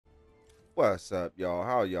What's up, y'all?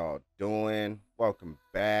 How y'all doing? Welcome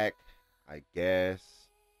back, I guess.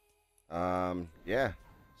 Yeah,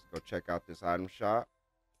 let's go check out this item shop.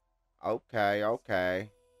 Okay, okay.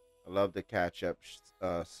 I love the catch up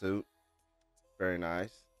suit. Very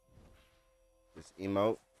nice. This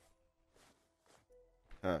emote.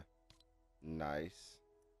 Huh, nice.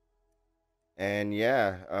 And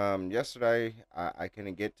yeah, yesterday I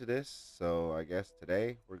couldn't get to this, so I guess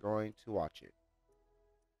today we're going to watch it.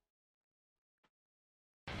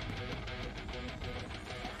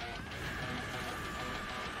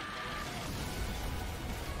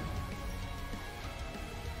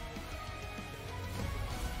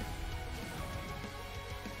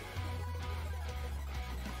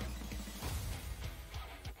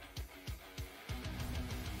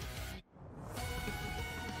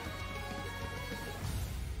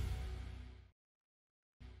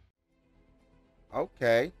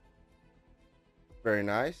 Okay, very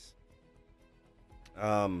nice.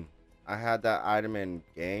 Um, I had that item in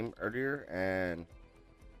game earlier, and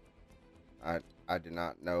I I did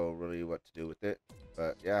not know really what to do with it,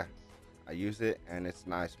 but yeah, I use it and it's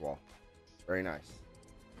nice wall, very nice.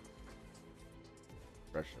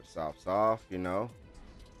 Brush ourselves off, and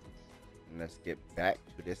let's get back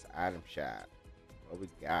to this item shop. What we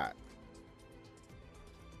got?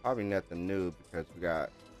 Probably nothing new because we got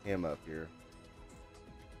him up here,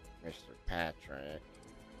 Mr. Patrick,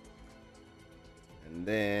 and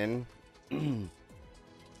then we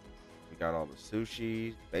got all the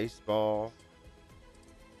sushi, baseball.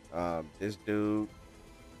 This dude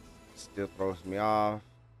still throws me off.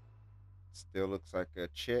 Still looks like a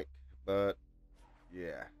chick, but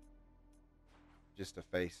yeah, just a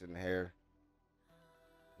face and hair.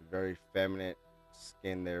 Very feminine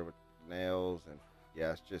skin there with nails, and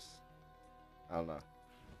yeah, it's just, I don't know.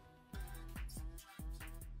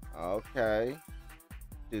 Okay,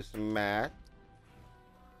 do some math.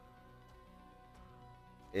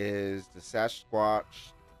 Is the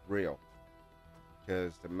Sasquatch real?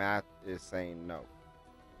 Because the math is saying no.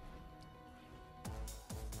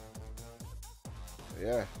 So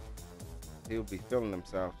yeah, he'll be feeling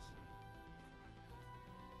themselves.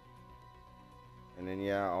 And then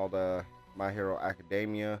yeah, all the My Hero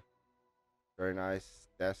Academia, very nice.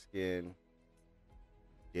 That skin,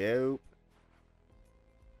 dope.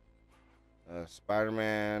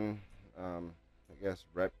 Spider-Man, I guess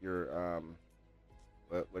rep your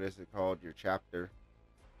what is it called? Your chapter.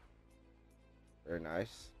 Very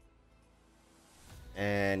nice.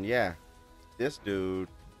 And yeah, this dude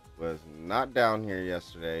was not down here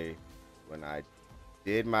yesterday when I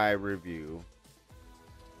did my review.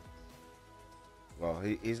 Well,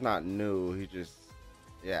 he's not new. He just,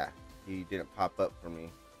 yeah, he didn't pop up for me.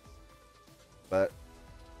 But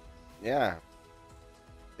yeah,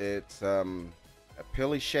 it's a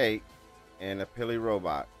pilly shake and a pilly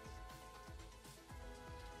robot.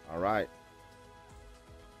 All right,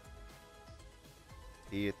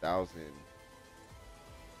 P1000.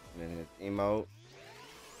 And then his emote.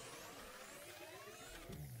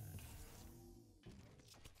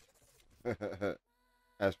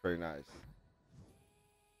 That's pretty nice.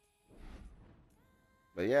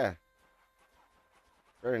 But yeah,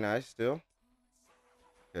 very nice still.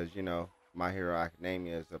 Because, My Hero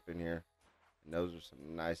Academia is up in here. And those are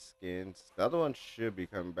some nice skins. The other one should be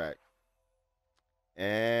coming back.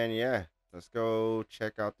 And yeah, let's go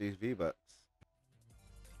check out these V-Bucks.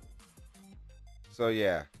 So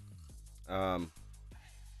yeah, um,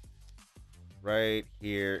 right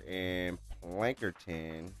here in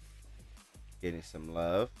Plankerton, getting some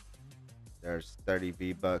love. There's 30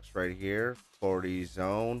 V-Bucks right here. 40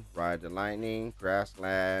 Zone, Ride the Lightning,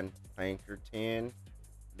 Grassland, Plankerton.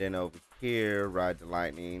 Then over here, Ride the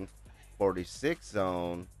Lightning, 46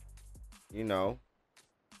 Zone, you know,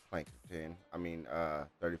 Plankerton.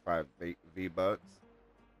 35 V-Bucks.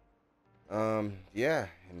 Yeah,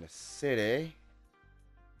 in the city.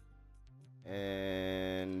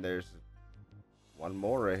 And there's one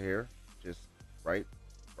more right here. Just right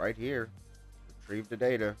here. Retrieve the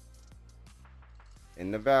data.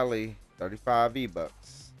 In the valley, 35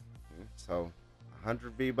 V-Bucks. So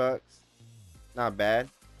 100 V-Bucks. Not bad.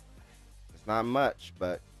 It's not much,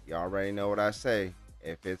 but you already know what I say.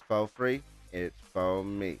 If it's for free, it's for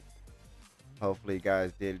me. Hopefully you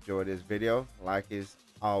guys did enjoy this video. Like is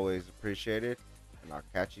always appreciated. And I'll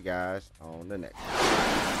catch you guys on the next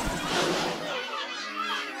one.